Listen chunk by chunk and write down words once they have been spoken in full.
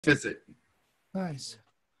visit. Nice.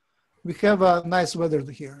 We have a nice weather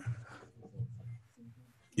here.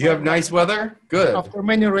 You have nice weather? Good. After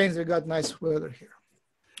many rains, we got nice weather here.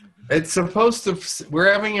 It's supposed to,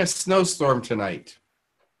 we're having a snowstorm tonight.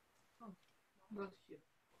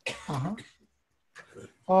 Ага.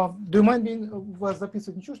 Do you mind being, вас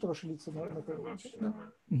записывать ничего, что ваши лица на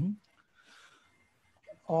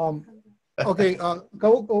Okay,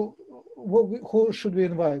 who should we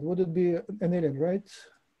invite? Would it be an alien, right?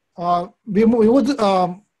 We would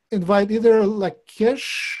invite either like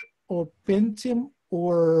Kesh or Pentim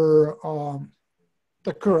or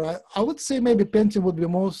Takur. I would say maybe Pentim would be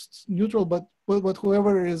most neutral, but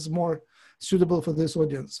whoever is more suitable for this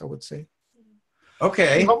audience, I would say.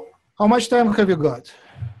 Okay. How much time have you got?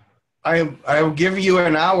 I will give you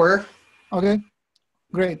an hour. Okay,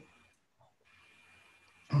 great.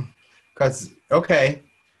 Okay.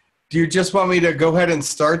 Do you just want me to go ahead and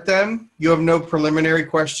start them? You have no preliminary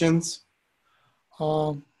questions?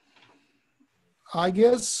 I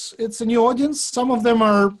guess it's a new audience. Some of them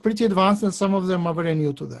are pretty advanced and some of them are very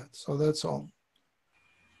new to that. So that's all.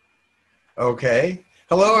 Okay.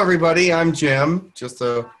 Hello, everybody. I'm Jim, just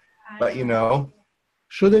to let you know.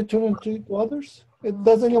 Should I turn to others?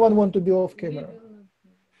 Does anyone want to be off camera?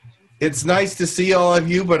 It's nice to see all of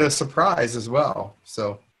you, but a surprise as well.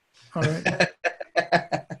 So, all right.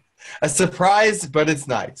 A surprise, but it's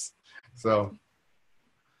nice. So,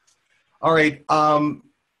 all right.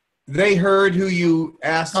 They heard who you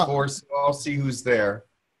asked for, so I'll see who's there.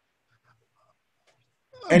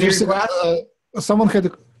 Any requests? Someone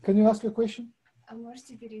had. Can you ask a question?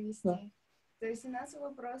 Можете перевести? То есть у нас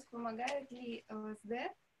вопрос: помогает ли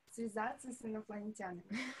ЛСД связаться с инопланетянами?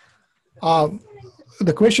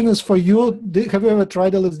 The question is for you. Have you ever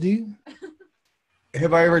tried LSD?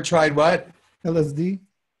 Have I ever tried what? LSD.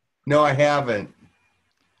 No, I haven't.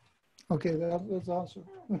 Okay, that's awesome.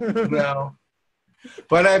 No.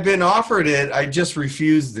 But I've been offered it. I just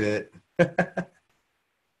refused it.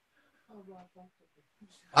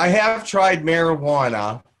 I have tried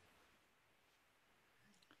marijuana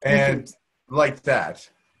and like that.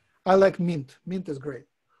 I like mint. Mint is great.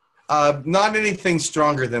 Not anything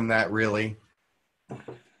stronger than that, really.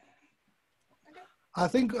 I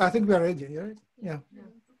think we're ready, right? Yeah.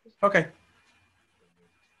 Okay.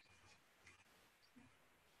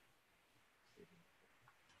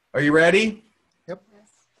 Are you ready? Yep.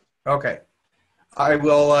 Okay. I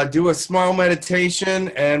will do a small meditation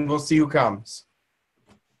and we'll see who comes.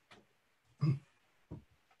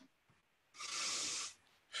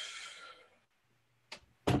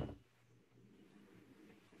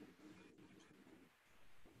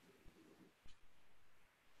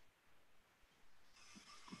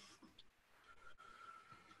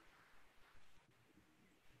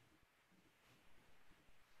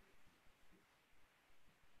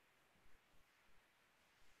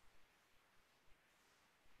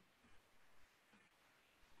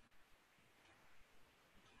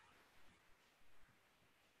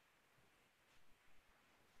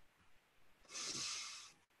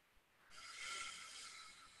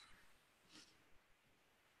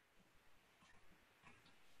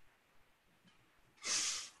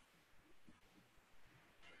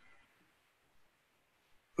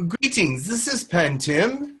 Greetings, this is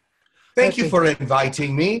Pentim. Thank you for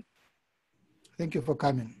inviting me. Thank you for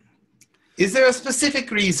coming. Is there a specific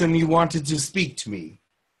reason you wanted to speak to me?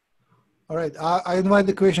 All right, I invite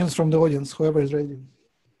the questions from the audience, whoever is ready.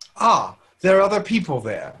 Ah, there are other people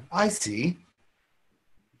there. I see.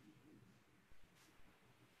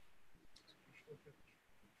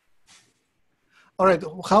 All right,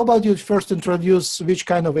 how about you first introduce which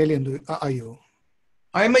kind of alien are you?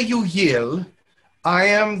 I'm a Yahyel. I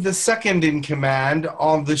am the second in command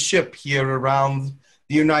on the ship here around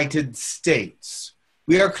the United States.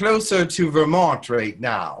 We are closer to Vermont right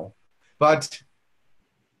now, but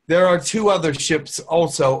there are two other ships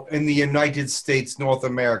also in the United States North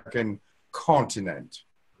American continent.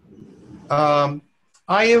 I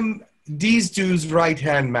am these dudes'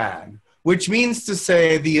 right-hand man, which means to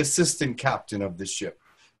say the assistant captain of the ship.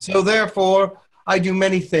 So therefore, I do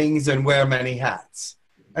many things and wear many hats.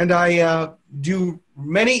 And I do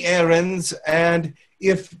many errands, and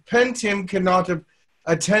if Pentim cannot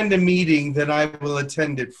attend a meeting, then I will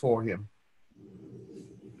attend it for him.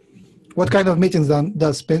 What kind of meetings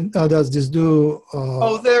does this do?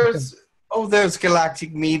 There's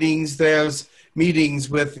galactic meetings. There's meetings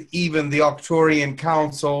with even the Arcturian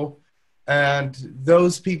Council and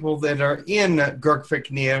those people that are in Girk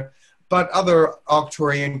Fitneer, but other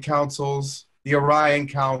Arcturian councils, the Orion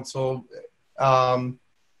Council,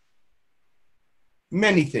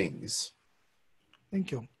 many things.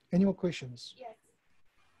 Thank you. Any more questions? Yes.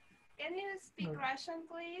 Can you speak Russian,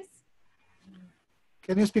 please?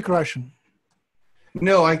 Can you speak Russian?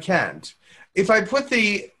 No, I can't. If I put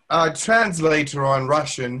the translator on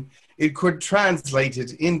Russian, it could translate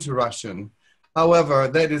it into Russian. However,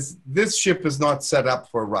 this ship is not set up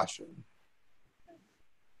for Russian.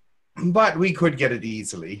 But we could get it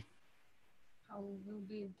easily. How will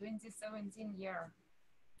be 2017 year?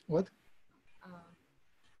 What?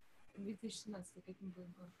 2017 каким был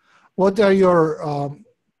год? What are your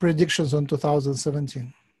predictions on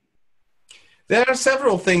 2017? There are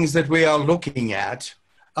several things that we are looking at.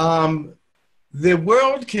 The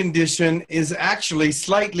world condition is actually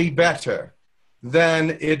slightly better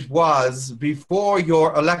than it was before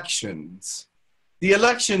your elections. The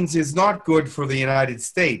elections is not good for the United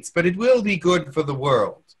States, but it will be good for the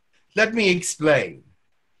world. Let me explain.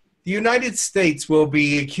 The United States will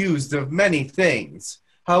be accused of many things.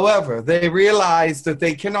 However, they realize that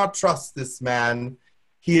they cannot trust this man.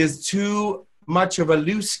 He is too much of a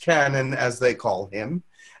loose cannon, as they call him,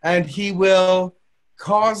 and he will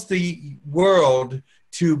cause the world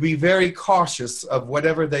to be very cautious of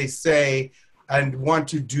whatever they say and want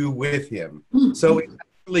to do with him. So it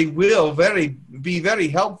actually will be very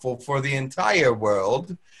helpful for the entire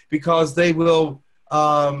world, because they will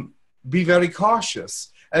be very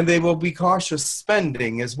cautious, and they will be cautious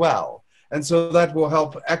spending as well. And so that will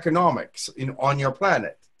help economics on your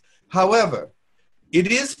planet. However, it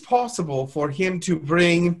is possible for him to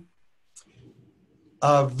bring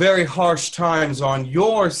very harsh times on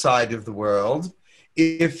your side of the world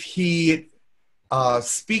if he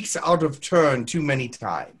speaks out of turn too many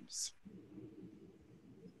times.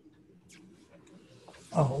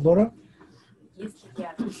 Laura? Если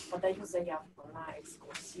я подаю заявку на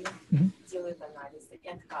экскурсию, делают анализы и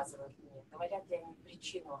отказывают мне, говорят ли они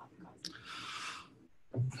причину отказа?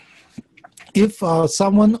 If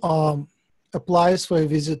someone applies for a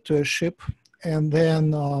visit to a ship and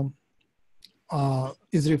then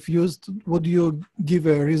is refused, would you give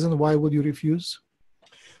a reason why would you refuse?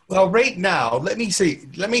 Well, right now, let me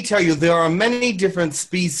tell you, there are many different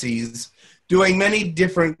species doing many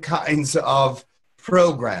different kinds of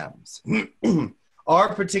programs.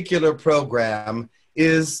 Our particular program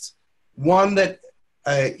is one that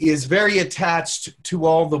is very attached to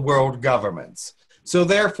all the world governments. So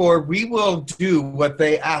therefore, we will do what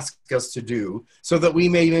they ask us to do so that we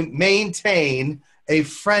may maintain a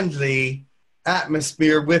friendly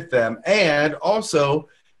atmosphere with them and also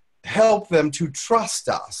help them to trust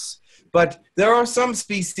us. But there are some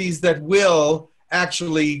species that will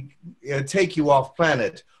actually take you off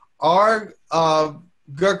planet. Our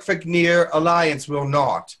Girk Fitneer Alliance will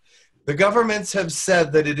not. The governments have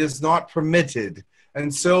said that it is not permitted,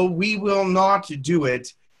 and so we will not do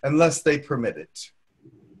it unless they permit it.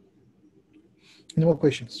 Any more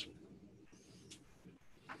questions?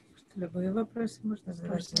 Любые вопросы можно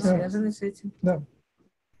задавать, связанные с этим. No.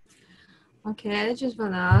 Okay, I just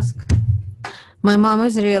want to ask. My mom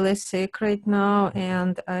is really sick right now,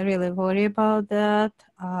 and I really worry about that.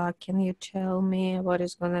 Can you tell me what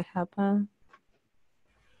is going to happen?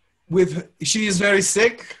 She is very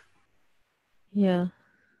sick? Yeah.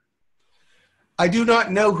 I do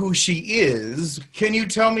not know who she is. Can you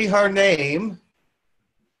tell me her name?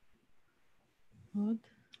 What?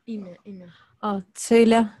 Имя. Oh,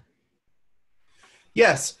 𝗖𝗢𝗡𝗧𝗡𝗡𝗧.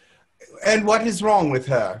 Yes. And what is wrong with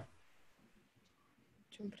her?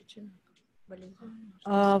 В чем причина What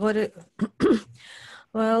болезни?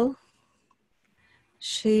 well,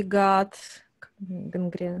 she got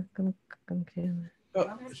gangrene.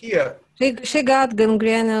 Here. She got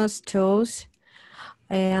gangrenous toes,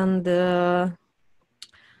 and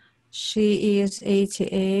she is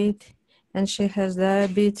 88, and she has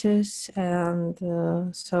diabetes, and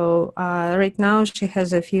so right now she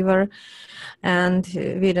has a fever, and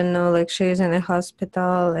we don't know, like, she's in a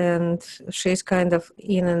hospital, and she's kind of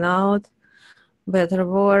in and out, better,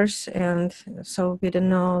 worse, and so we don't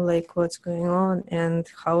know, like, what's going on, and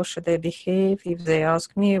how should I behave if they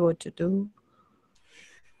ask me what to do.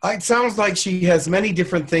 It sounds like she has many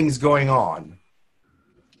different things going on.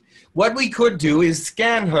 What we could do is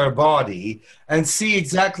scan her body and see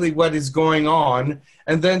exactly what is going on,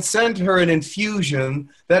 and then send her an infusion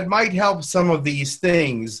that might help some of these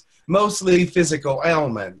things, mostly physical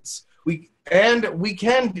ailments. We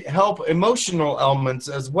can help emotional ailments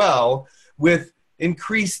as well with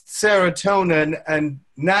increased serotonin and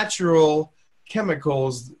natural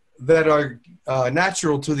chemicals that are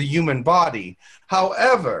natural to the human body.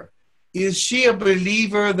 However, is she a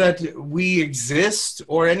believer that we exist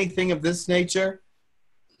or anything of this nature?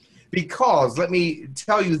 Because let me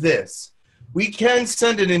tell you this, we can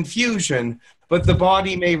send an infusion, but the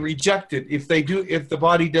body may reject it if the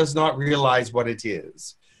body does not realize what it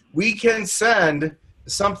is. We can send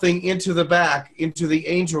something into the back, into the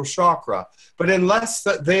angel chakra, but unless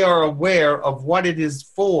they are aware of what it is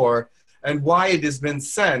for and why it has been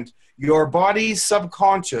sent, your body's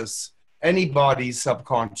subconscious, anybody's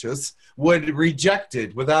subconscious, would reject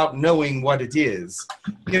it without knowing what it is.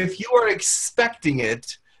 If you are expecting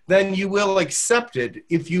it, then you will accept it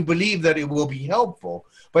if you believe that it will be helpful.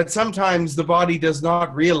 But sometimes the body does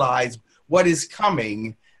not realize what is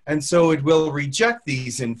coming, and so it will reject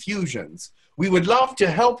these infusions. We would love to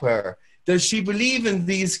help her. Does she believe in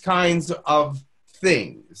these kinds of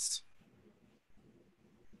things?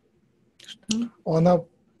 Она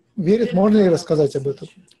верит, можно ей рассказать об этом?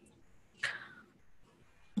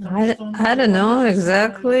 I don't know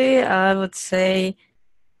exactly. I would say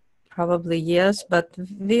probably yes, but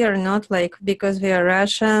we are not like, because we are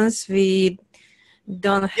Russians, we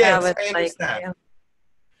don't have Yes, it I understand.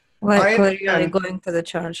 like I really understand. going to the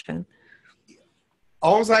church. And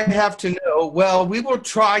All I have to know, well, we will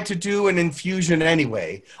try to do an infusion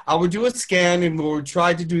anyway. I will do a scan and we'll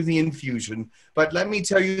try to do the infusion. But let me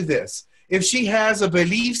tell you this. If she has a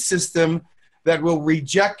belief system that will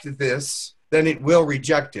reject this, then it will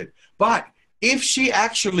reject it. But if she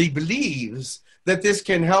actually believes that this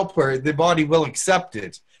can help her, the body will accept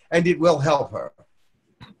it and it will help her.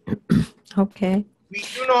 okay. We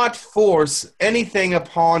do not force anything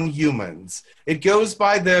upon humans. It goes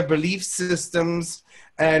by their belief systems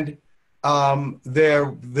and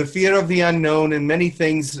the fear of the unknown and many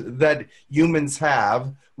things that humans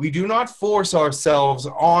have. We do not force ourselves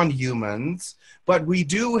on humans, but we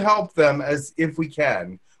do help them as if we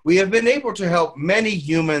can. We have been able to help many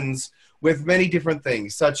humans with many different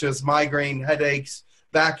things, such as migraine, headaches,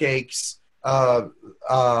 backaches,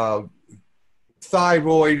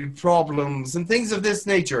 thyroid problems, and things of this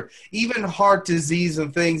nature, even heart disease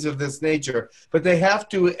and things of this nature, but they have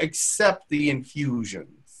to accept the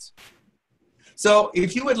infusions. So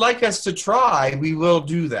if you would like us to try, we will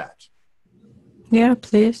do that. Yeah,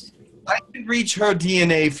 please. I can reach her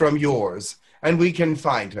DNA from yours, and we can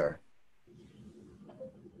find her.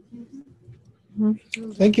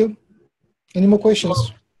 Thank you. Any more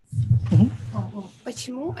questions?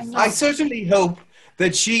 Почему они... I certainly hope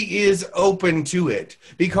that she is open to it,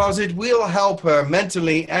 because it will help her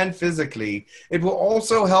mentally and physically. It will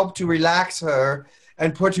also help to relax her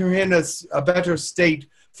and put her in a better state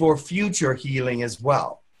for future healing as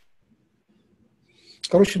well.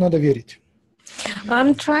 Короче, надо верить.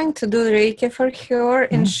 I'm trying to do Reiki for her,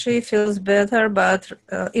 and she feels better, but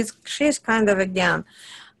she's kind of, again,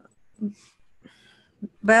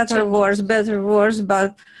 better, worse,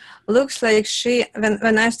 but looks like she,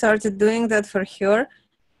 when I started doing that for her,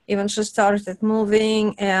 even she started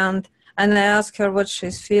moving, and I asked her what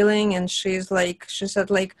she's feeling, and she said,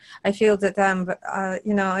 like, I feel that I'm,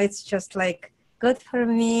 it's just like good for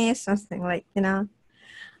me, something like,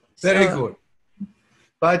 Very So- good.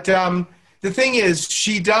 But the thing is,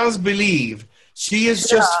 she does believe. She is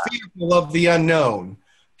just fearful of the unknown.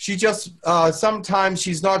 She just, sometimes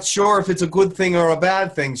she's not sure if it's a good thing or a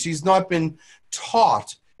bad thing. She's not been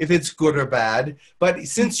taught if it's good or bad. But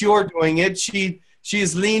since you're doing it, she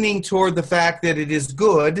is leaning toward the fact that it is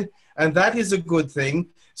good, and that is a good thing.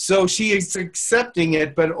 So she is accepting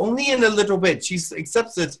it, but only in a little bit. She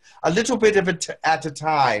accepts it a little bit of it at a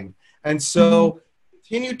time. And so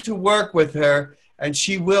continue to work with her, and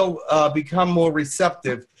she will become more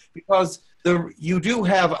receptive, because you do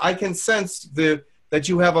have, I can sense that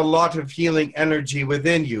you have a lot of healing energy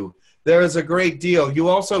within you. There is a great deal. You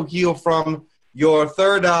also heal from your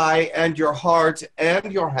third eye and your heart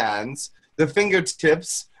and your hands, the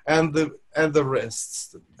fingertips and the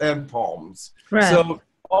wrists and palms. Right. So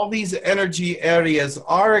all these energy areas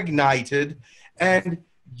are ignited, and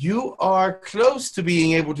you are close to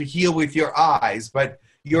being able to heal with your eyes, but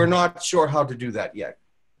you're not sure how to do that yet.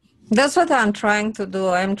 That's what I'm trying to do.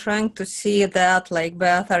 I'm trying to see that like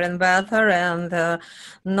better and better, and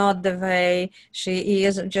not the way she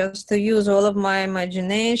is, just to use all of my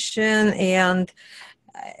imagination and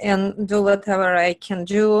do whatever I can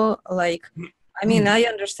do. Like, I mean, I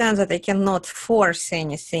understand that I cannot force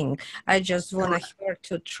anything. I just want her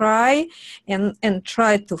to try and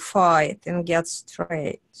try to fight and get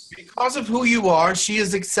straight. Because of who you are, she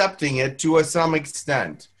is accepting it to some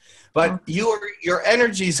extent. But your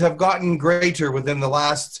energies have gotten greater within the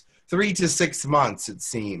last 3 to 6 months, it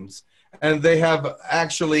seems. And they have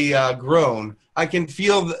actually grown. I can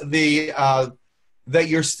feel that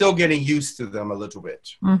you're still getting used to them a little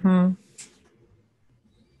bit. Mm-hmm.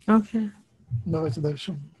 Okay. Давайте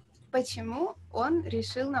дальше. Почему он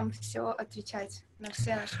решил нам все отвечать на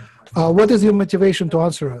все наши вопросы. What is your motivation to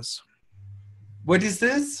answer us? What is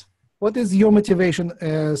this? What is your motivation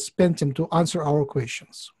as Pentim to answer our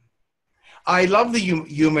questions? I love the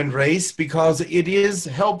human race because it is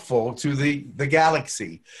helpful to the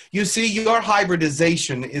galaxy. You see, your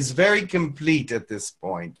hybridization is very complete at this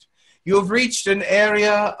point. You have reached an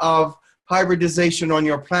area of hybridization on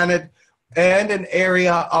your planet and an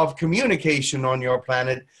area of communication on your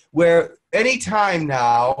planet where any time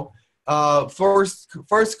now,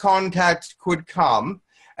 first contact could come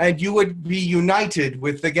and you would be united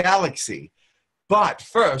with the galaxy. But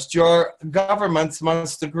first, your governments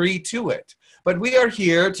must agree to it. But we are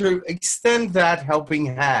here to extend that helping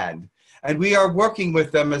hand. And we are working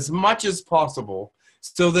with them as much as possible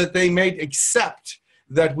so that they may accept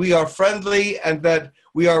that we are friendly and that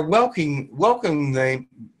we are welcoming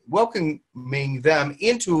them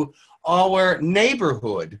into our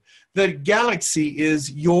neighborhood. The galaxy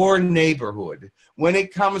is your neighborhood. When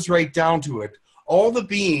it comes right down to it, all the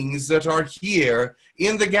beings that are here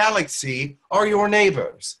in the galaxy are your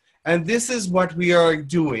neighbors. And this is what we are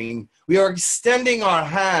doing. We are extending our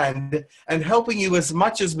hand and helping you as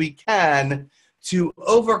much as we can to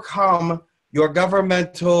overcome your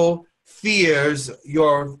governmental fears,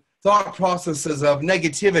 your thought processes of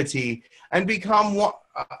negativity, and become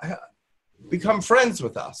friends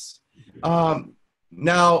with us.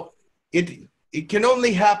 Now, it can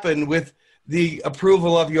only happen with the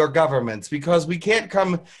approval of your governments, because we can't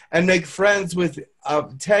come and make friends with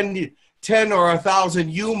 10 or 1,000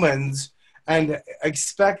 humans and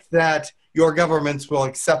expect that your governments will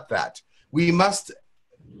accept that. We must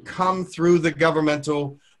come through the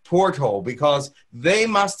governmental portal because they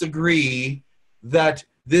must agree that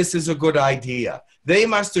this is a good idea. They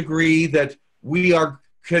must agree that we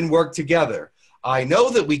can work together. I know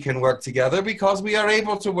that we can work together because we are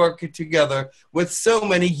able to work together with so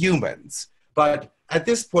many humans. But at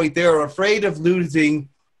this point, they're afraid of losing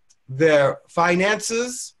their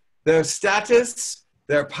finances, their status,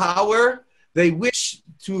 their power. They wish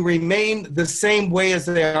to remain the same way as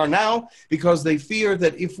they are now because they fear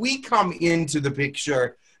that if we come into the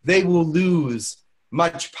picture, they will lose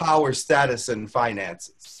much power, status, and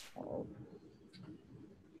finances.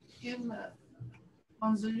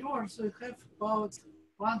 On the earth, we have about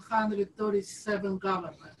 137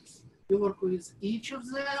 governments. You work with each of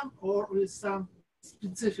them or with some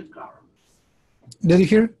specific governments? Did you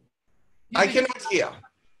hear? I cannot hear.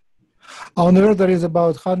 On Earth, there is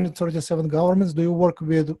about 137 governments. Do you work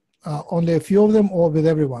with only a few of them or with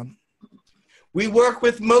everyone? We work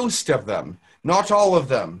with most of them, not all of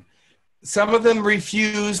them. Some of them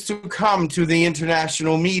refuse to come to the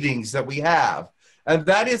international meetings that we have, and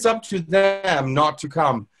that is up to them not to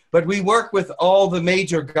come. But we work with all the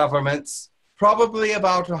major governments, probably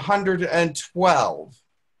about 112.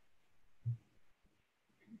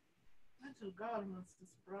 Major governments is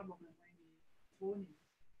probably maybe 20.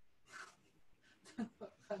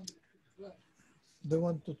 Do you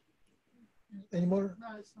want to any more?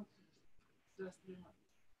 No, it's not. Just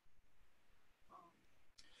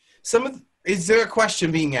Is there a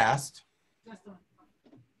question being asked? just one.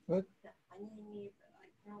 What?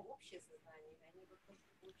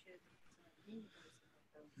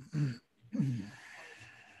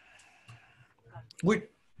 What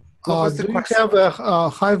was the Do you question? have a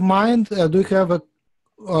hive mind? Do you have a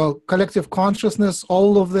collective consciousness,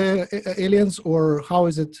 all of the aliens, or how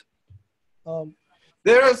is it?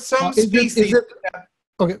 There are some species.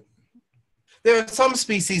 Okay. There are some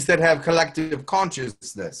species that have collective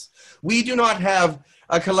consciousness. We do not have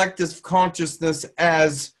a collective consciousness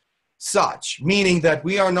as such, meaning that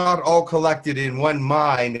we are not all collected in one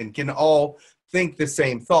mind and can all think the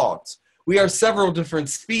same thoughts. We are several different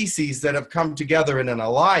species that have come together in an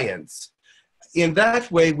alliance. In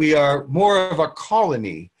that way, we are more of a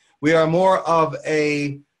colony. We are more of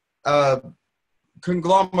a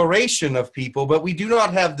conglomeration of people, but we do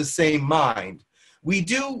not have the same mind. We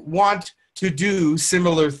do want to do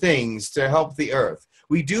similar things to help the Earth.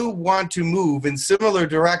 We do want to move in similar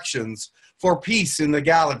directions for peace in the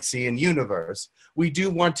galaxy and universe. We do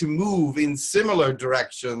want to move in similar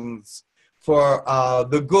directions for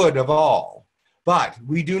the good of all. But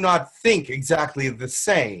we do not think exactly the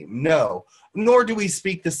same, no, nor do we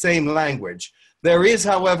speak the same language. There is,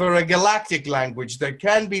 however, a galactic language that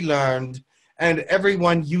can be learned, and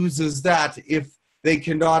everyone uses that if they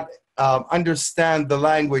cannot understand the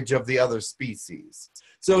language of the other species.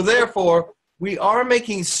 So therefore, we are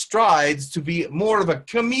making strides to be more of a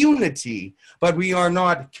community, but we are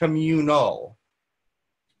not communal.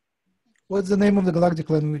 What's the name of the galactic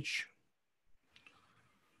language?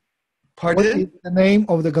 What Pardon? is the name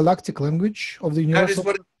of the galactic language of the That universal? is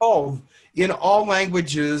what it's called. In all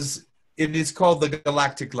languages, it is called the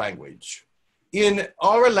galactic language. In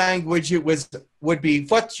our language, it would be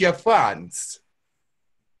𝗪𝗪𝗡𝗧𝗧𝗧𝗧.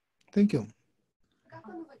 Thank you. Как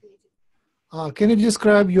он выглядит? Can you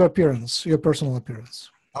describe your appearance, your personal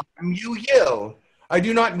appearance? I'm Yahyel. I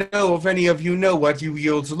do not know if any of you know what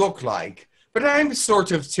Yahyels look like, but I'm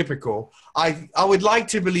sort of typical. I would like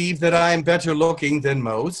to believe that I am better looking than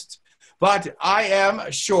most, but I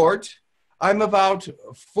am short. I'm about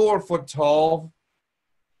 4 foot tall.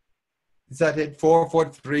 Is that it?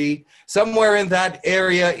 4'3", somewhere in that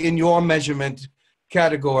area in your measurement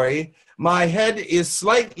category. My head is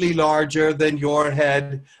slightly larger than your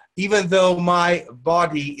head, even though my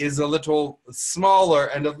body is a little smaller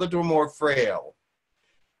and a little more frail.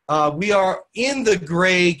 We are in the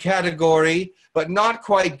gray category, but not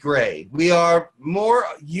quite gray. We are more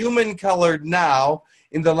human colored now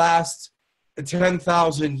in the last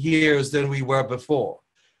 10,000 years than we were before.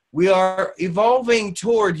 We are evolving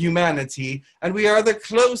toward humanity, and we are the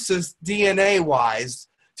closest DNA-wise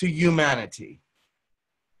to humanity.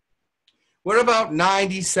 We're about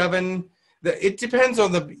 97. It depends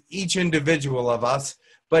on each individual of us,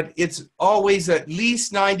 but it's always at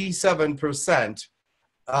least 97%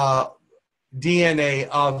 DNA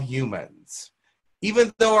of humans.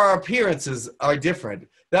 Even though our appearances are different,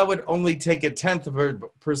 that would only take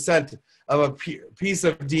 0.1% of a piece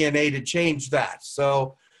of DNA to change that.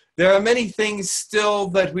 So there are many things still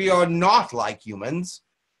that we are not like humans.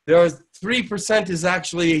 3% is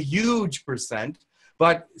actually a huge percent,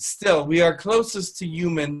 but still we are closest to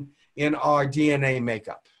human in our DNA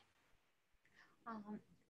makeup.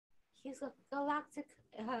 He's a galactic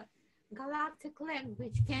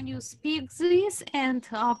language. Can you speak this and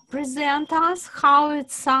present us how it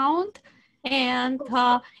sounds and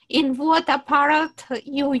in what apparat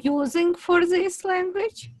you're using for this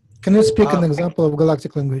language? Can you speak an example of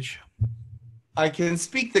galactic language? I can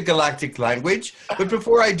speak the galactic language, but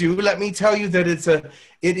before I do, let me tell you that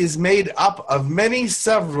it is made up of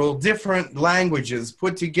several different languages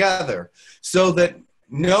put together so that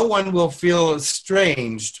no one will feel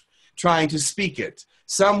estranged trying to speak it.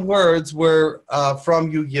 Some words were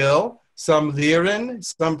from Yahyel, some Lyran,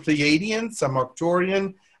 some Pleiadians, some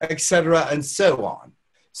Arcturian, etc., and so on.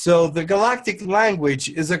 So the galactic language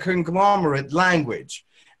is a conglomerate language.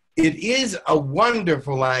 It is a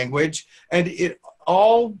wonderful language, and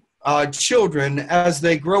all children, as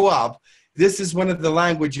they grow up, this is one of the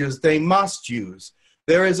languages they must use.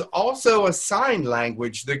 There is also a sign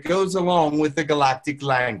language that goes along with the galactic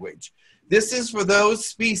language. This is for those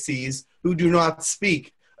species who do not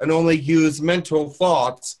speak and only use mental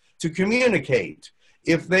thoughts to communicate.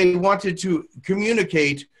 If they wanted to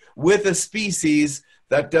communicate with a species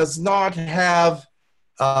that does not have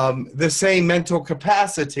the same mental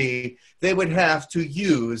capacity, they would have to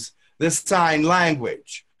use the sign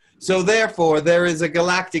language. So therefore, there is a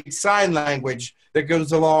galactic sign language that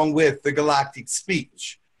goes along with the galactic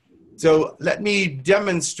speech. So let me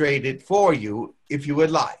demonstrate it for you if you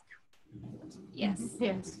would like. Yes,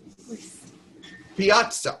 yes, please.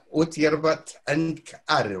 Piazza utiervat and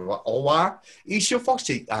arva owa isho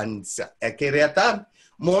foxi and ekereta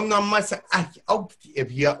monamas out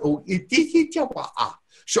if you ititiwa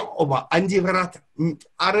so over andiverat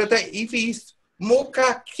arata ifis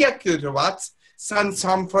moka kiakurvat san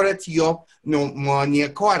samfaretio no monia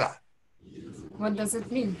quara. What does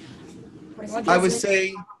it mean? I would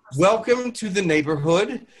say, welcome to the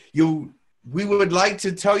neighborhood. We would like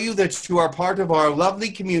to tell you that you are part of our lovely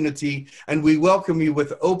community, and we welcome you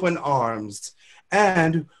with open arms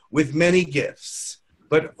and with many gifts,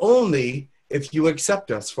 but only if you accept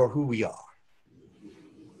us for who we are.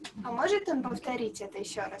 А может он повторить это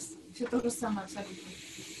еще раз? Все то же самое абсолютно.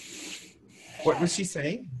 What was she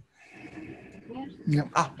saying? Yeah.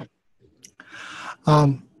 Ah.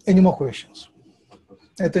 Any more questions?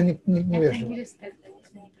 Это не вежливо.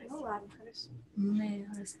 Ну ладно,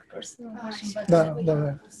 хорошо.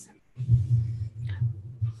 Да.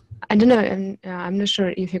 I don't know, I'm not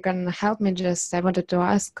sure if you can help me. Just I wanted to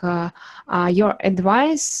ask your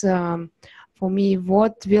advice for me.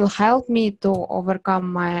 What will help me to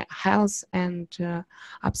overcome my health and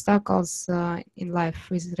obstacles in life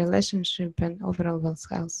with relationship and overall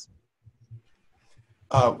health?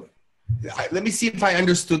 Let me see if I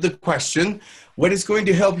understood the question. What is going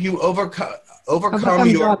to help you overcome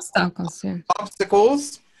your obstacles? Yeah.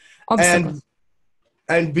 Obstacles. And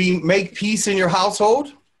make peace in your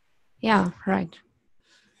household? Yeah, right.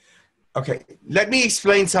 Okay, let me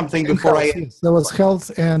explain something before Yes. There was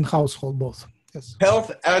health and household both. Yes.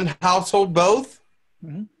 Health and household both?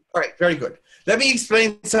 Mm-hmm. All right, very good. Let me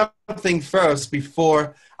explain something first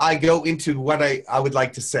before I go into what I would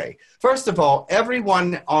like to say. First of all, every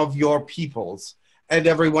one of your peoples and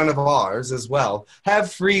every one of ours as well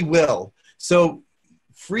have free will. So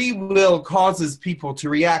free will causes people to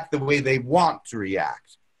react the way they want to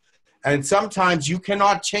react. And sometimes you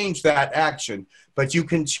cannot change that action, but you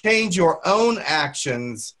can change your own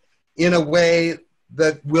actions in a way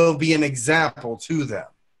that will be an example to them.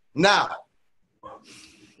 Now,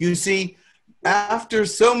 you see, after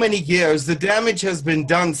so many years, the damage has been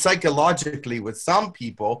done psychologically with some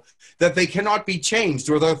people that they cannot be changed,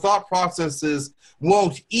 or their thought processes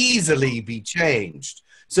won't easily be changed.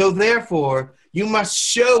 So therefore, you must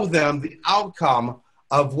show them the outcome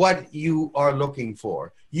of what you are looking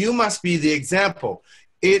for. You must be the example.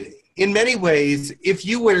 In many ways, if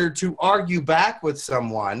you were to argue back with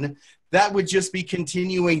someone, that would just be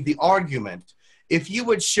continuing the argument. If you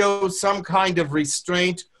would show some kind of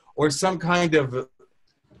restraint or some kind of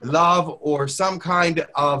love or some kind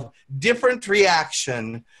of different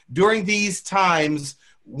reaction during these times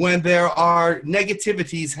when there are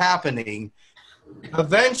negativities happening,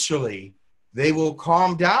 eventually they will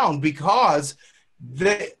calm down, because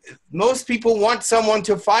most people want someone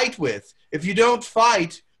to fight with. If you don't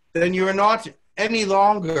fight, then you're not any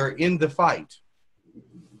longer in the fight.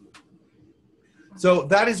 So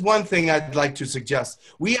that is one thing I'd like to suggest.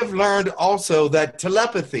 We have learned also that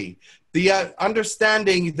telepathy, the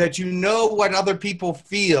understanding that you know what other people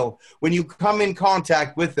feel when you come in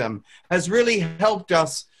contact with them, has really helped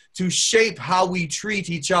us to shape how we treat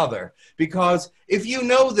each other. Because if you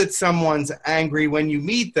know that someone's angry when you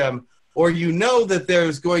meet them, or you know that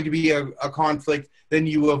there's going to be a conflict, then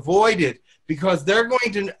you avoid it, because they're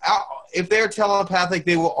going to, if they're telepathic,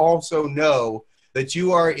 they will also know that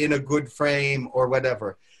you are in a good frame or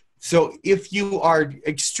whatever. So if you are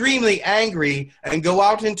extremely angry and go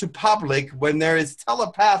out into public when there is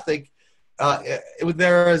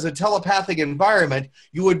there is a telepathic environment,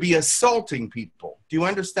 you would be assaulting people. Do you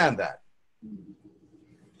understand that?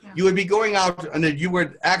 Yeah. You would be going out and you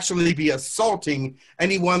would actually be assaulting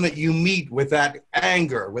anyone that you meet with that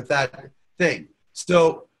anger, with that thing.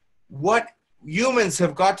 So what humans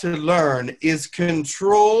have got to learn is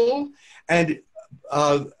control and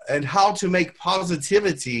how to make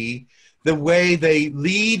positivity the way they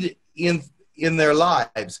lead in their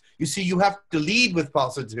lives. You see, you have to lead with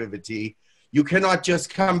positivity. You cannot just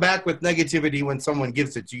come back with negativity when someone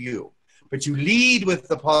gives it to you, but you lead with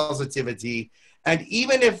the positivity. And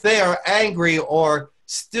even if they are angry or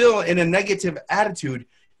still in a negative attitude,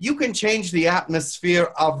 you can change the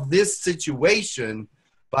atmosphere of this situation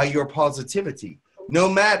by your positivity. No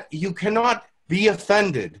matter, you cannot be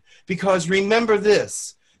offended, because remember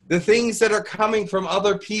this, the things that are coming from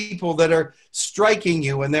other people that are striking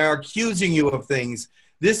you and they're accusing you of things,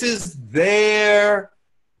 this is their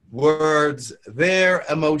words, their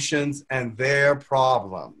emotions, and their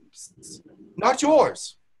problems, not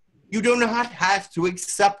yours. You do not have to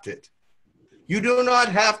accept it. You do not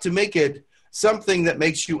have to make it something that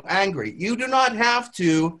makes you angry. You do not have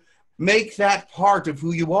to make that part of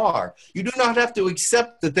who you are. You do not have to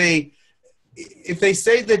accept that if they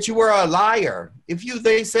say that you are a liar,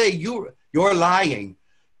 they say you're lying,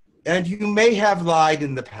 and you may have lied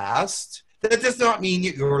in the past, that does not mean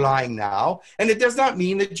that you're lying now, and it does not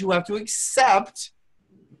mean that you have to accept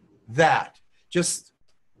that. Just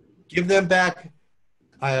give them back,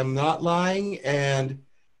 I am not lying, and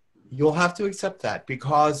you'll have to accept that,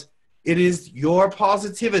 because it is your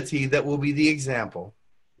positivity that will be the example.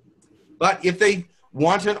 But if they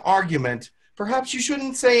want an argument, perhaps you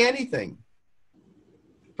shouldn't say anything.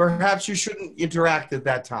 Perhaps you shouldn't interact at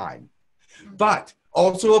that time. But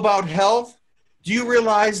also about health, do you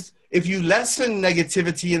realize if you lessen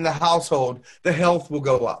negativity in the household, the health will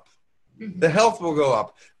go up? Mm-hmm. The health will go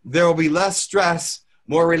up. There will be less stress,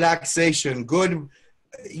 more relaxation, good.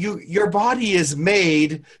 Your body is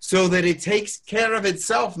made so that it takes care of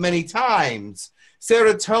itself many times.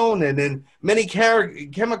 Serotonin and many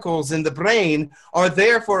chemicals in the brain are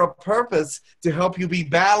there for a purpose to help you be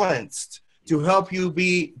balanced, to help you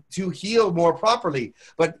to heal more properly.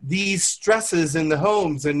 But these stresses in the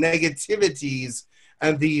homes and negativities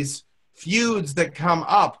and these feuds that come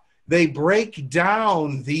up, they break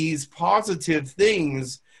down these positive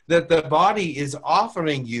things that the body is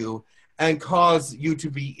offering you and cause you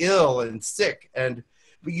to be ill and sick. And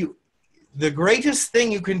the greatest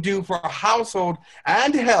thing you can do for a household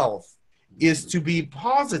and health is to be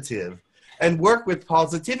positive and work with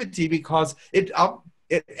positivity, because it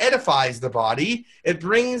edifies the body. It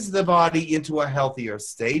brings the body into a healthier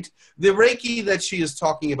state. The Reiki that she is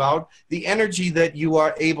talking about, the energy that you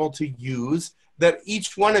are able to use, that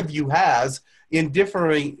each one of you has in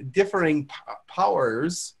differing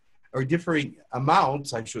powers, or differing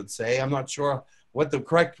amounts, I should say. I'm not sure what the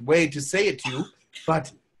correct way to say it to,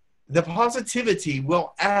 but the positivity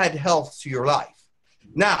will add health to your life.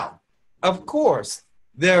 Now, of course,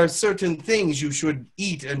 there are certain things you should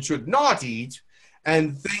eat and should not eat,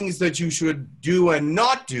 and things that you should do and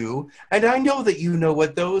not do, and I know that you know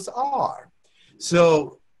what those are.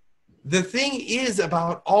 So the thing is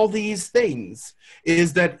about all these things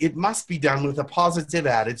is that it must be done with a positive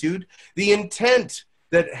attitude. The intent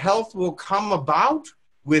that health will come about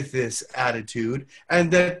with this attitude,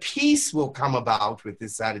 and that peace will come about with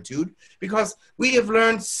this attitude, because we have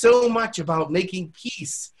learned so much about making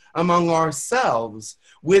peace among ourselves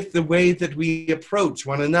with the way that we approach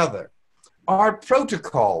one another. Our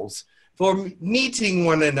protocols for meeting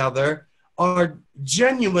one another are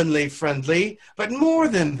genuinely friendly, but more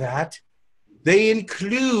than that, they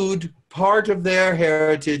include part of their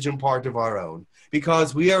heritage and part of our own,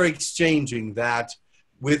 because we are exchanging that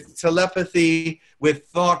with telepathy, with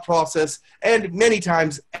thought process, and many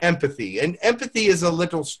times empathy. And empathy is a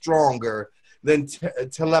little stronger than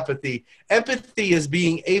telepathy. Empathy is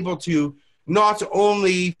being able to not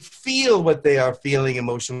only feel what they are feeling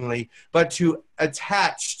emotionally, but to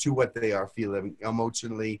attach to what they are feeling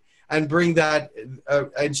emotionally and bring that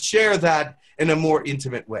and share that in a more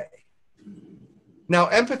intimate way. Now,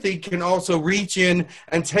 empathy can also reach in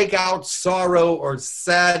and take out sorrow or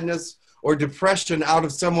sadness or depression out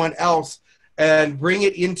of someone else and bring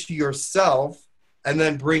it into yourself, and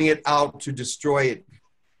then bring it out to destroy it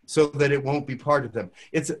so that it won't be part of them.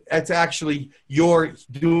 It's actually you're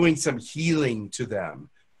doing some healing to them.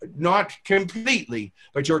 Not completely,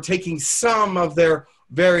 but you're taking some of their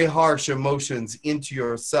very harsh emotions into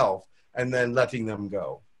yourself and then letting them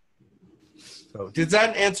go. So, did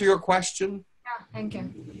that answer your question? Yeah, thank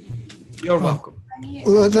you. You're welcome.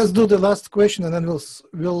 Let's do the last question, and then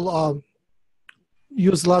we'll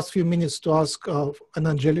use last few minutes to ask an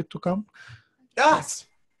angelic to come. Yes.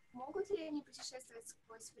 Могут ли они путешествовать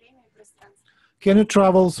сквозь время и пространство? Can you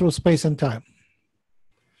travel through space and time?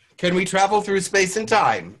 Can we travel through space and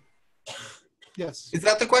time? Yes. Is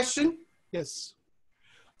that the question? Yes.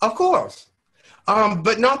 Of course.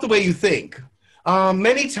 But not the way you think.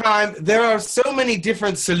 Many times, there are so many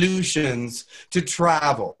different solutions to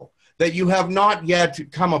travel that you have not yet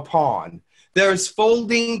come upon. There's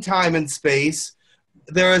folding time and space.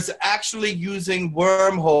 There is actually using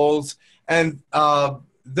wormholes and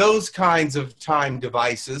those kinds of time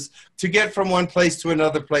devices to get from one place to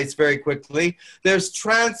another place very quickly. There's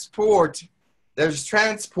transporting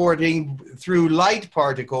through light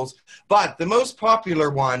particles, but the most popular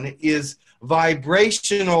one is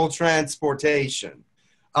vibrational transportation.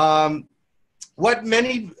 What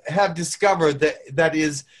many have discovered that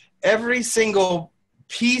is every single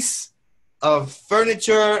piece of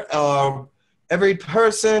furniture, every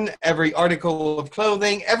person, every article of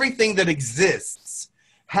clothing, everything that exists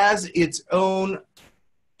has its own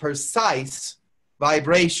precise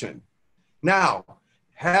vibration. Now,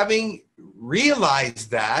 having realized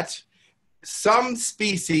that, some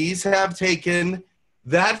species have taken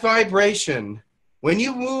that vibration. When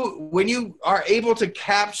you are able to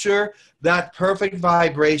capture that perfect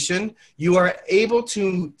vibration, you are able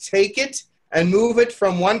to take it and move it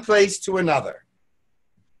from one place to another.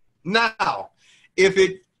 Now,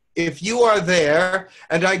 if you are there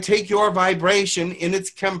and I take your vibration in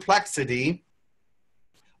its complexity,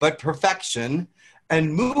 but perfection,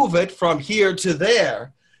 and move it from here to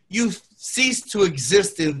there, you cease to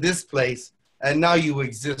exist in this place and now you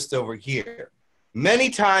exist over here. Many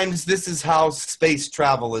times this is how space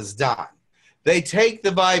travel is done. They take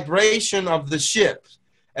the vibration of the ship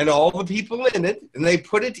and all the people in it, and they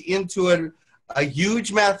put it into a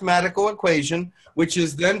huge mathematical equation, which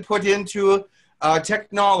is then put into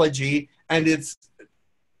technology, and it's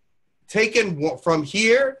taken from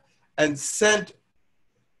here and sent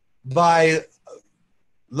by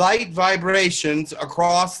light vibrations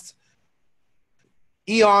across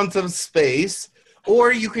eons of space.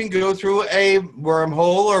 Or you can go through a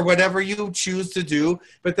wormhole or whatever you choose to do,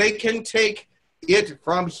 but they can take it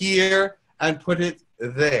from here and put it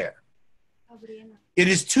there. It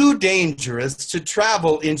is too dangerous to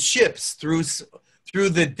travel in ships through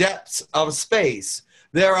the depths of space.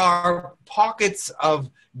 There are pockets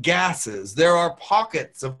of gases. There are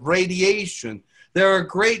pockets of radiation. There are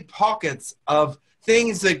great pockets of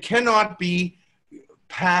things that cannot be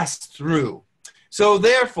passed through. So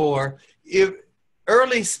therefore, if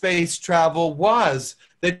early space travel was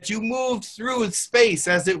that you moved through space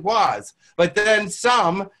as it was, but then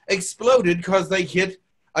some exploded because they hit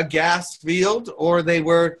a gas field or they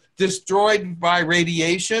were destroyed by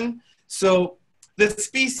radiation. So the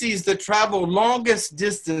species that travel longest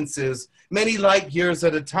distances, many light years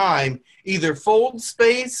at a time, either fold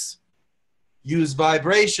space, use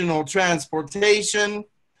vibrational transportation,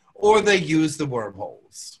 or they use the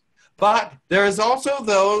wormholes. But there is also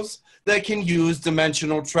those that can use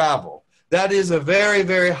dimensional travel. That is a very,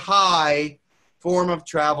 very high form of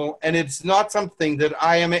travel, and it's not something that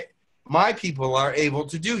my people are able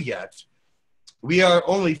to do yet. We are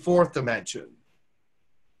only fourth dimension.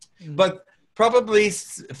 But probably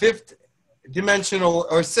fifth dimensional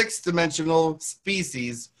or sixth dimensional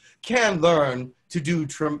species can learn to do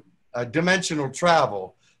dimensional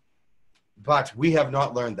travel, but we have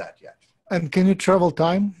not learned that yet. And can you travel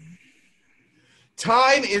time?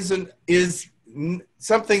 Time is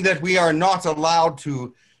something that we are not allowed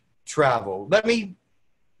to travel. Let me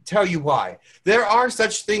tell you why. There are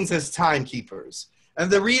such things as timekeepers. And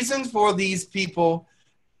the reason for these people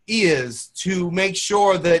is to make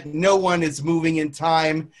sure that no one is moving in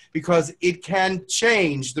time, because it can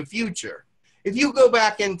change the future. If you go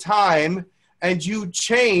back in time and you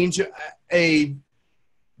change a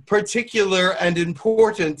particular and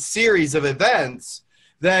important series of events,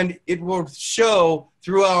 then it will show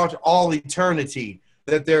throughout all eternity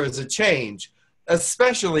that there is a change,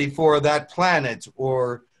 especially for that planet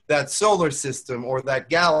or that solar system or that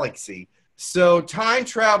galaxy. So time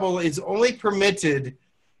travel is only permitted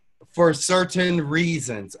for certain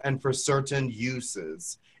reasons and for certain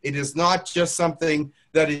uses. It is not just something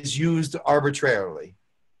that is used arbitrarily.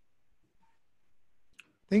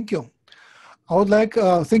 Thank you. I would like,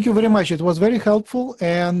 thank you very much. It was very helpful,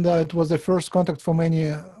 and it was the first contact for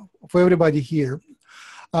everybody here.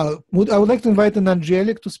 I would like to invite an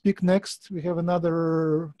angelic to speak next. We have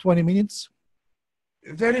another 20 minutes.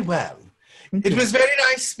 Very well. It was very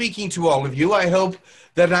nice speaking to all of you. I hope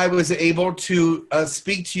that I was able to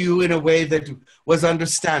speak to you in a way that was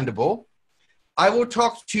understandable. I will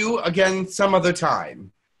talk to you again some other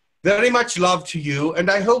time. Very much love to you, and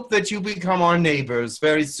I hope that you become our neighbors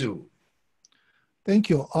very soon. Thank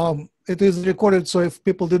you. It is recorded, so if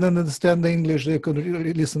people didn't understand the English, they could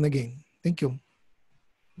listen again. Thank you.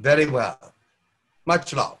 Very well.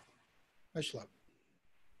 Much love. Much love.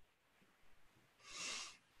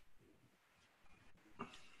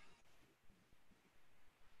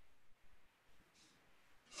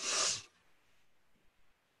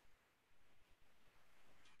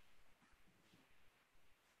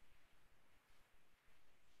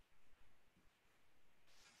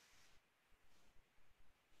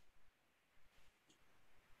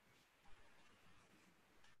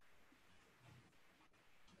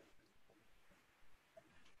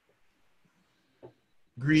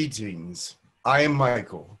 Greetings. I am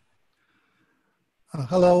Michael.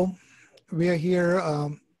 Hello. We are here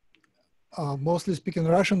mostly speaking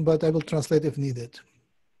Russian, but I will translate if needed.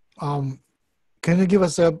 Can you give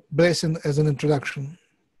us a blessing as an introduction?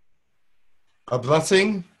 A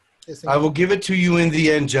blessing? Yes, I will give it to you in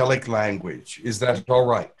the angelic language. Is that all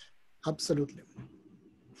right? Absolutely.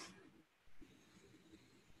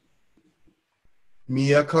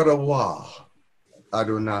 Mia karawa.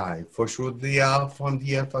 Adonai, Foshudia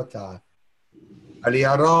Fondia Fata,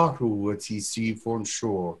 Aliarahu, Tisi Fon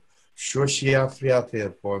Shore, Shoshia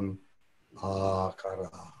Friate Fon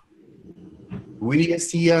Akara.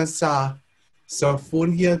 Winia Sa,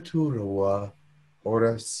 Safunia Turawa,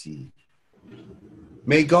 Orasi.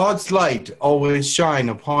 May God's light always shine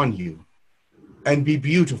upon you and be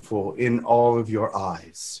beautiful in all of your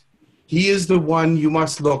eyes. He is the one you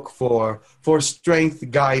must look for strength,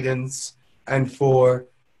 guidance, and for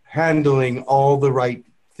handling all the right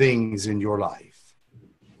things in your life.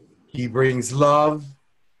 He brings love,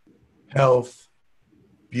 health,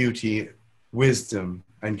 beauty, wisdom,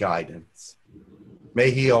 and guidance. May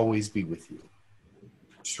he always be with you.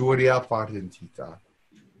 Shurya Parintita.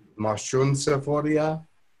 Mashun Sephoria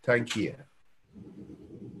Tankia.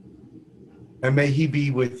 And may he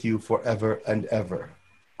be with you forever and ever.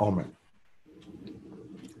 Amen.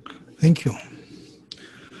 Thank you.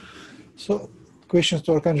 So, questions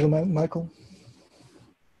to Archangel Michael?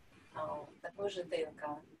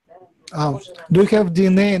 Do you have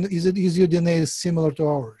DNA, and is your DNA similar to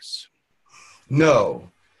ours? No.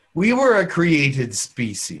 We were a created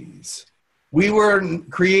species. We were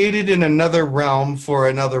created in another realm for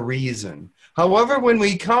another reason. However, when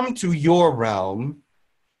we come to your realm,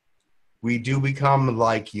 we do become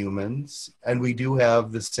like humans, and we do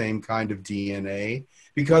have the same kind of DNA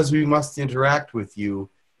because we must interact with you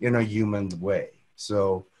in a human way.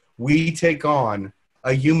 So we take on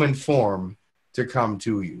a human form to come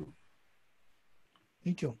to you.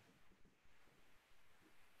 Thank you.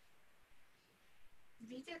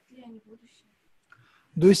 Видят ли они будущее?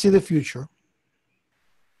 Do you see the future?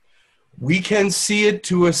 We can see it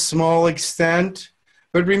to a small extent,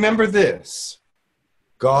 but remember this.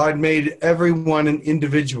 God made everyone an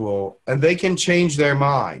individual, and they can change their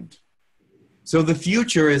mind. So the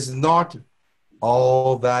future is not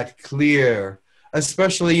all that clear,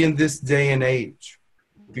 especially in this day and age,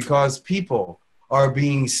 because people are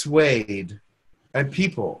being swayed and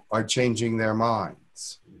people are changing their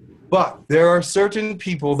minds. But there are certain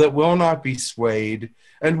people that will not be swayed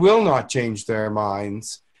and will not change their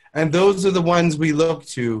minds, and those are the ones we look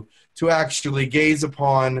to actually gaze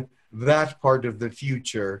upon that part of the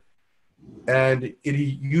future, and it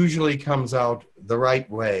usually comes out the right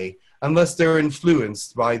way, unless they're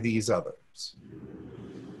influenced by these others.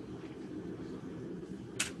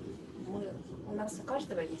 У нас у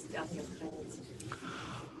каждого есть ангел-хранитель.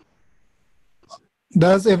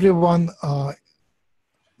 Does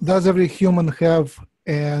every human have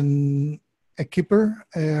a keeper,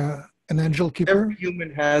 an angel keeper? Every human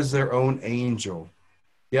has their own angel.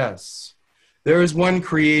 Yes. There is one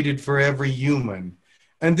created for every human.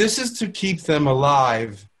 And this is to keep them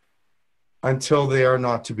alive until they are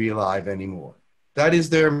not to be alive anymore. That is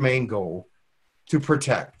their main goal, to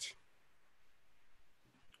protect.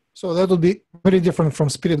 So that would be very different from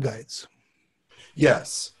spirit guides.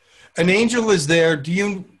 Yes. An angel is there. Do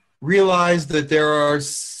you realize that there are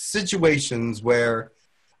situations where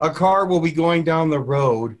a car will be going down the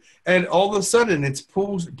road and all of a sudden it's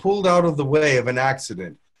pulled out of the way of an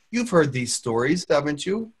accident? You've heard these stories, haven't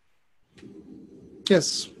you?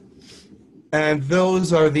 Yes. And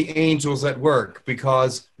those are the angels at work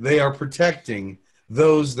because they are protecting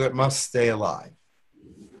those that must stay alive.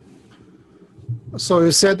 So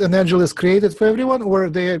you said an angel is created for everyone, or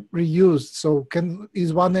they are reused? So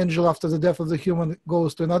is one angel after the death of the human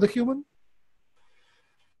goes to another human?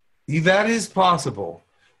 That is possible,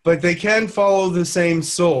 but they can follow the same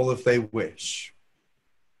soul if they wish.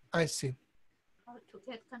 I see. How to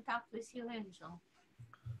get contact with your angel?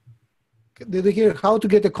 Did you hear how to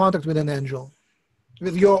get a contact with an angel,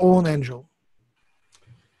 with your own angel?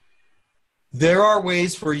 There are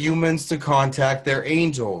ways for humans to contact their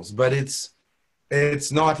angels, but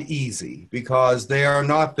it's not easy because they are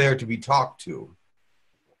not there to be talked to.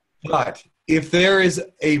 But if there is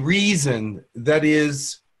a reason that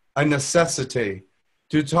is a necessity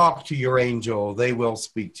to talk to your angel, they will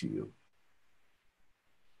speak to you.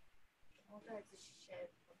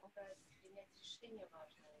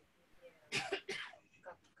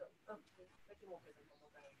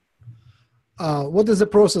 What is the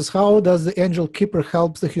process? How does the angel keeper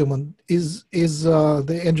help the human? Is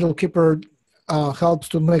the angel keeper helps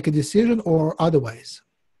to make a decision or otherwise?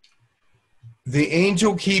 The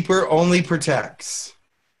angel keeper only protects.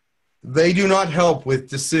 They do not help with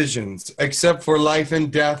decisions except for life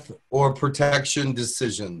and death or protection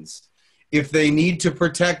decisions. If they need to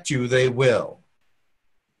protect you, they will.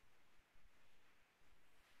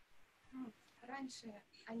 Раньше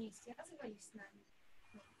они связывались с нами.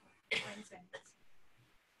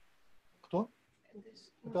 Кто?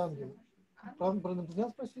 Это ангел. Про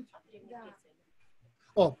инопланетян спросить? Да.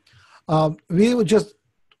 Oh, we just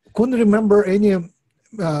couldn't remember any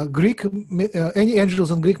any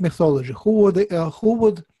angels in Greek mythology.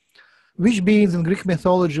 Which beings in Greek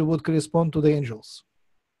mythology would correspond to the angels?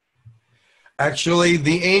 Actually,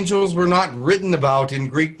 the angels were not written about in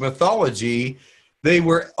Greek mythology. They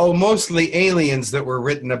were mostly aliens that were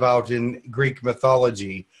written about in Greek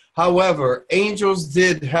mythology. However, angels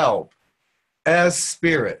did help as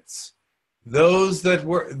spirits. Those that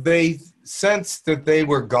they sensed that they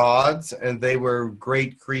were gods and they were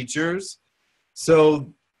great creatures.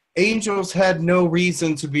 So angels had no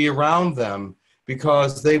reason to be around them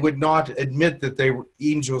because they would not admit that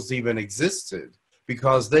angels even existed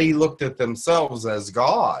because they looked at themselves as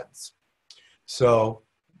gods. So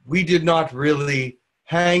we did not really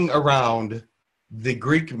hang around the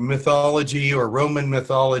Greek mythology or Roman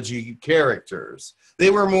mythology characters. They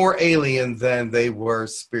were more alien than they were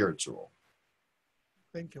spiritual.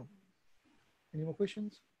 Thank you. Any more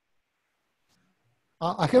questions?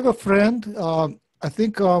 I have a friend, I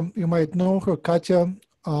think you might know her, Katya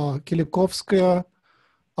Kilikovskaya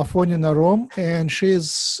Afonina Rom, and she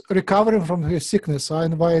is recovering from her sickness. I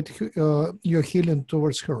invite your healing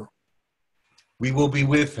towards her. We will be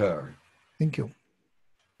with her. Thank you.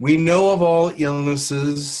 We know of all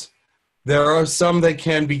illnesses. There are some that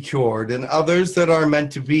can be cured and others that are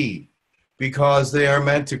meant to be because they are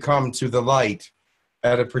meant to come to the light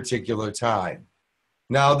at a particular time.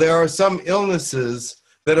 Now, there are some illnesses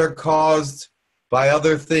that are caused by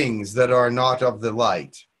other things that are not of the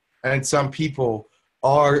light. And some people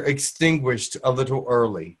are extinguished a little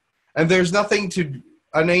early. And there's nothing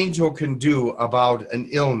an angel can do about an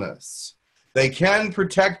illness. They can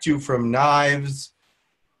protect you from knives,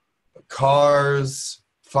 cars,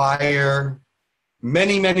 fire,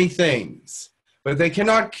 many, many things. But they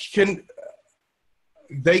cannot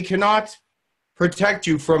protect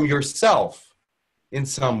you from yourself in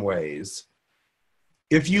some ways.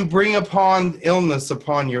 If you bring upon illness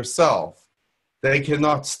upon yourself, they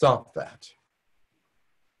cannot stop that.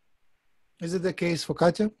 Is it the case for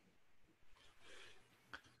Katya?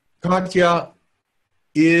 Katya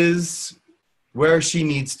is where she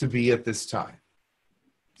needs to be at this time.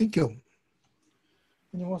 Thank you.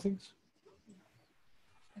 Any more things?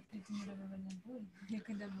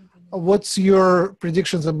 What's your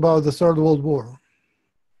predictions about the Third World War?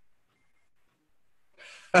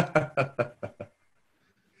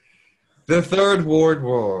 The Third World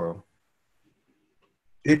War.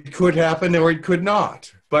 It could happen or it could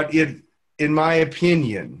not. But in my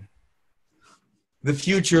opinion, the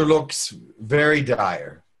future looks very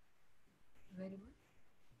dire.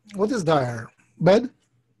 What is dire? Bad?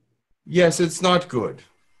 Yes, it's not good.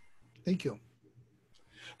 Thank you.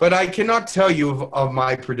 But I cannot tell you of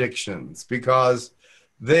my predictions because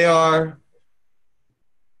they are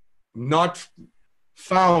not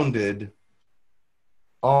founded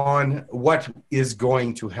on what is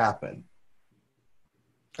going to happen.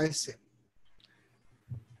 I see.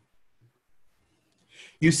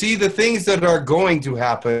 You see, the things that are going to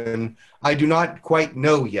happen, I do not quite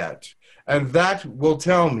know yet. And that will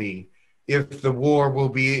tell me if the war will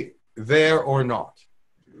be there or not.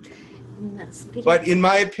 But in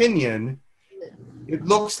my opinion, it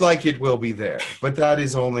looks like it will be there. But that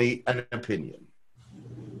is only an opinion.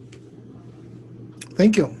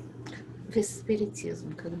 Thank you.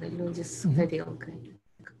 Спиритизм, когда люди с тарелкой.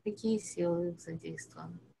 Какие силы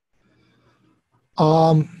задействованы?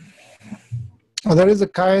 There is a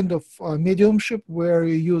kind of mediumship where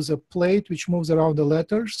you use a plate which moves around the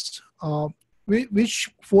letters. Which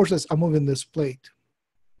forces are moving this plate?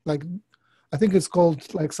 Like, I think it's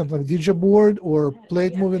called like something like Ouija board or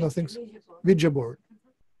plate moving or things. Ouija board.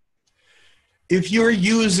 If you're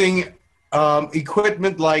using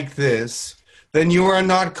equipment like this, then you are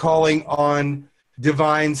not calling on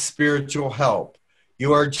divine spiritual help.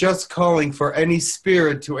 You are just calling for any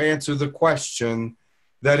spirit to answer the question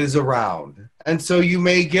that is around. And so you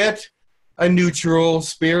may get a neutral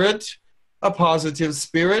spirit, a positive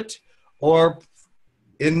spirit, or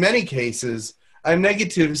in many cases, a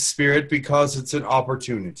negative spirit because it's an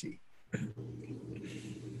opportunity.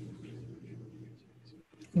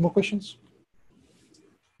 More questions?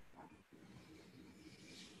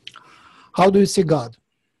 How do you see God?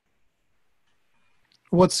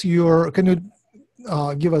 Can you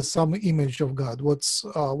give us some image of God? What's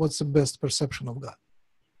the best perception of God?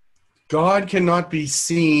 God cannot be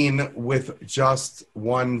seen with just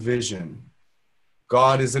one vision.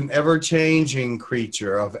 God is an ever-changing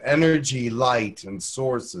creature of energy, light, and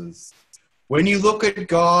sources. When you look at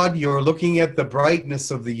God, you're looking at the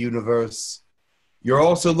brightness of the universe. You're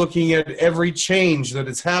also looking at every change that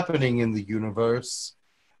is happening in the universe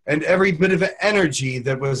and every bit of energy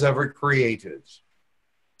that was ever created.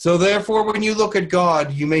 So therefore, when you look at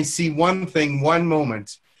God, you may see one thing, one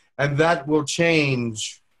moment, and that will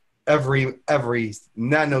change every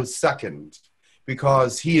nanosecond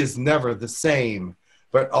because he is never the same,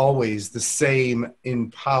 but always the same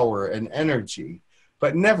in power and energy,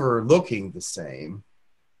 but never looking the same.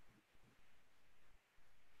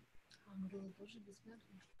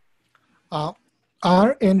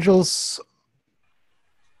 Are angels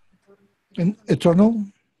eternal?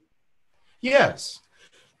 Yes,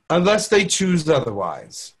 unless they choose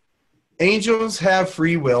otherwise. Angels have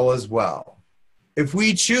free will as well. If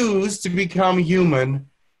we choose to become human,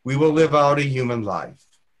 we will live out a human life.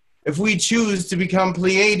 If we choose to become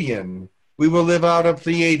Pleiadian, we will live out a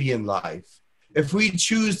Pleiadian life. If we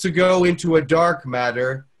choose to go into a dark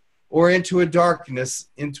matter or into a darkness,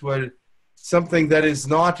 into something that is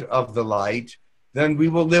not of the light, then we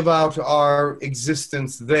will live out our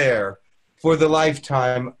existence there for the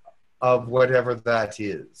lifetime of whatever that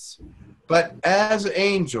is. But as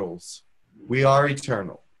angels, we are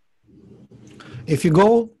eternal. If you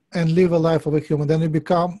go and live a life of a human, then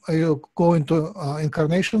you go into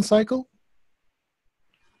incarnation cycle?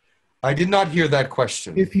 I did not hear that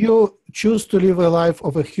question. If you choose to live a life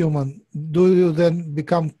of a human, do you then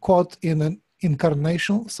become caught in an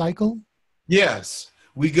incarnation cycle? Yes,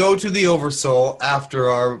 we go to the oversoul after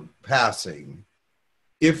our passing.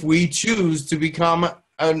 If we choose to become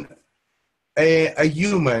a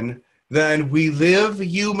human, then we live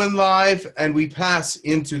human life and we pass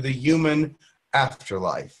into the human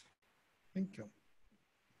afterlife. Thank you.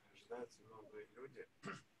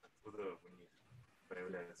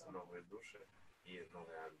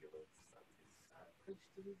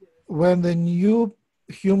 When the new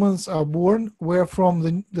humans are born, where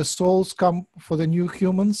from the souls come for the new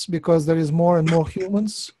humans, because there is more and more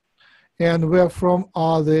humans, and where from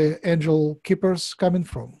are the angel keepers coming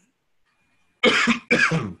from?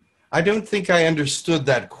 I don't think I understood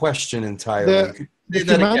that question entirely.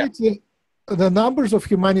 The numbers of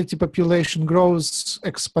humanity population grows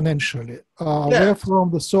exponentially. Yes. Where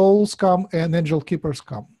from the souls come and angel keepers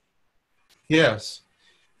come? Yes.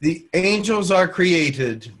 The angels are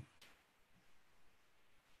created.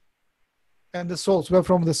 And the souls, where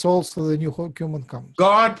from the souls to the new human comes?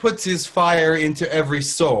 God puts his fire into every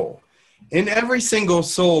soul. In every single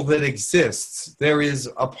soul that exists, there is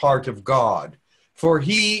a part of God. For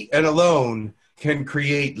he and alone can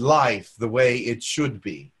create life the way it should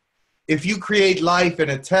be. If you create life in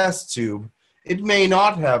a test tube, it may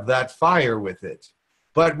not have that fire with it.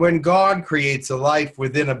 But when God creates a life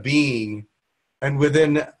within a being and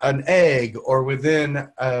within an egg or within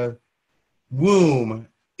a womb,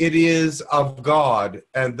 it is of God,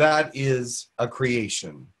 and that is a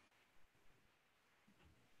creation.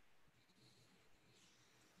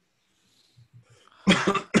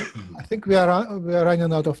 I think we are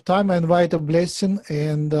running out of time. I invite a blessing,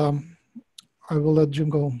 and I will let Jim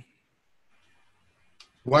go.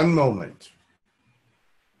 One moment.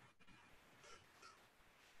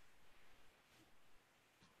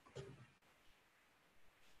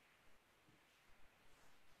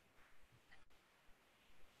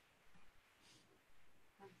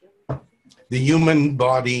 The human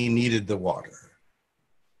body needed the water.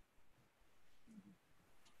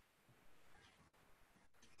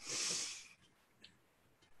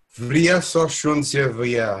 Vria soshun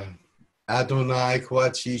sevia, Adonai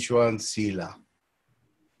quachichuan sila.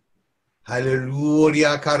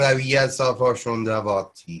 Hallelujah caravia safoshon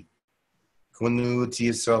davati. Konuti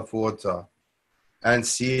safota.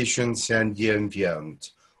 Anciation sandien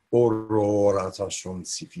viant. Aurora tashon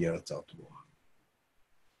sifiatatua.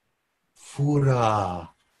 Fura.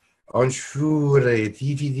 Anshure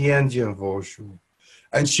dividiangen voshu.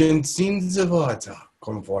 Ancient sins of water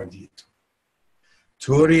confordito.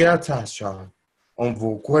 Turia tasha. On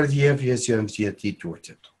vos guardia vision fiati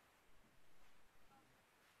torteto.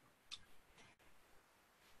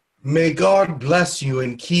 May God bless you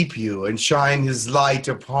and keep you and shine his light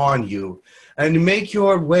upon you and make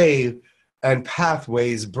your way and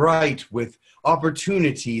pathways bright with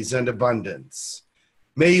opportunities and abundance.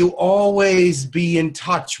 May you always be in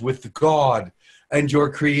touch with God and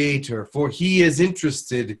your Creator, for he is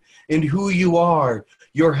interested in who you are,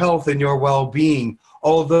 your health and your well-being,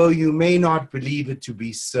 although you may not believe it to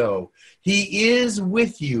be so. He is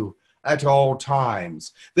with you at all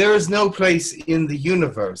times. There is no place in the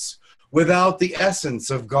universe without the essence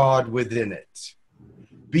of God within it.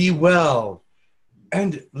 Be well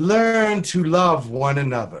and learn to love one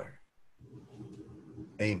another.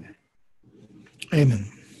 Amen.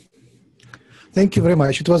 Amen. Thank you very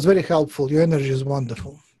much. It was very helpful. Your energy is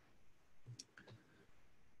wonderful.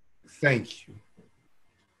 Thank you.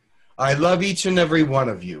 I love each and every one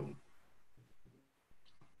of you.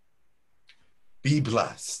 Be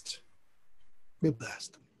blessed. Be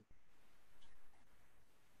blessed.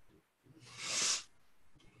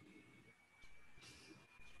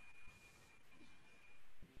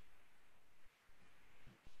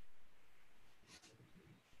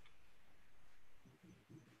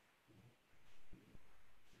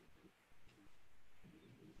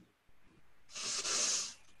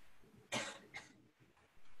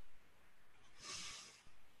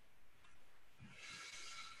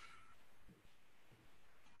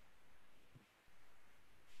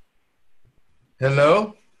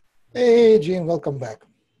 Hello? Hey, Jim, welcome back.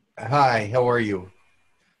 Hi, how are you?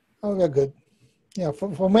 Oh, we're good. Yeah,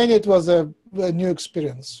 for many, it was a new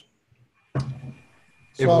experience.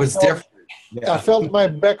 It was different. Yeah. I felt my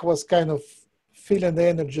back was kind of feeling the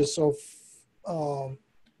energies of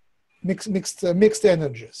mixed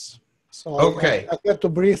energies. So okay. I had to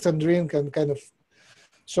breathe and drink and kind of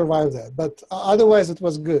survive that. But otherwise, it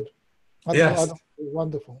was good. Yes.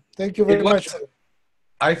 Wonderful. Thank you very much.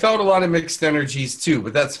 I felt a lot of mixed energies too,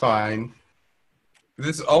 but that's fine.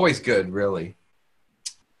 This is always good, really.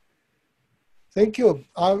 Thank you.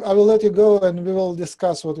 I will let you go and we will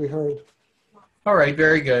discuss what we heard. All right,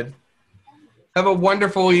 very good. Have a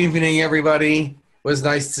wonderful evening, everybody. It was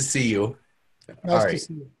nice to see you. Nice to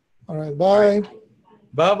see you. All right, bye.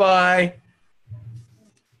 Bye-bye.